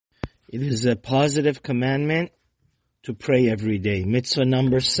It is a positive commandment to pray every day. Mitzvah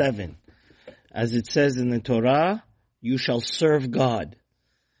number 7. As it says in the Torah, you shall serve God.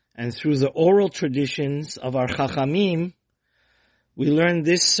 And through the oral traditions of our Chachamim, we learn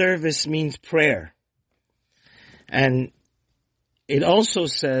this service means prayer. And it also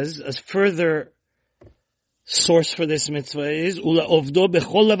says, a further source for this mitzvah is,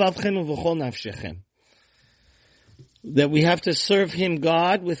 that we have to serve Him,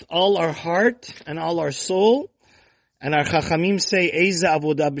 God, with all our heart and all our soul. And our Chachamim say, Eiza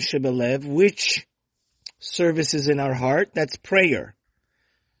avodah b'shebelev, which service is in our heart? That's prayer.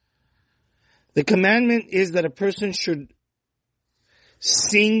 The commandment is that a person should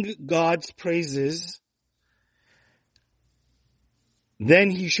sing God's praises. Then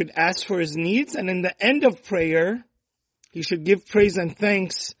he should ask for his needs. And in the end of prayer, he should give praise and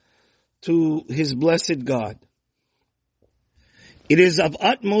thanks to his blessed God. It is of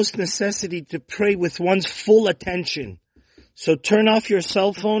utmost necessity to pray with one's full attention. So turn off your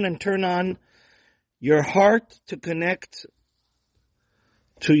cell phone and turn on your heart to connect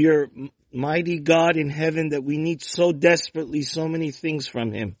to your mighty God in heaven that we need so desperately so many things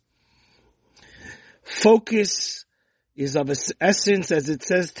from Him. Focus is of essence, as it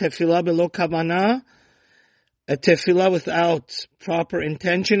says, tefillah belo kavanah. A tefillah without proper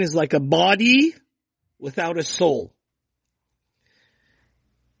intention is like a body without a soul.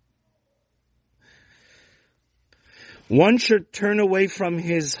 One should turn away from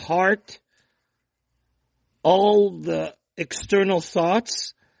his heart all the external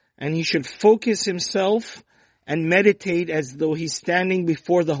thoughts, and he should focus himself and meditate as though he's standing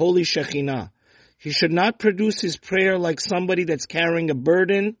before the Holy Shekhinah. He should not produce his prayer like somebody that's carrying a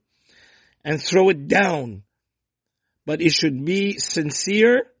burden and throw it down, but it should be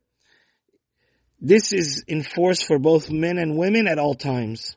sincere. This is enforced for both men and women at all times.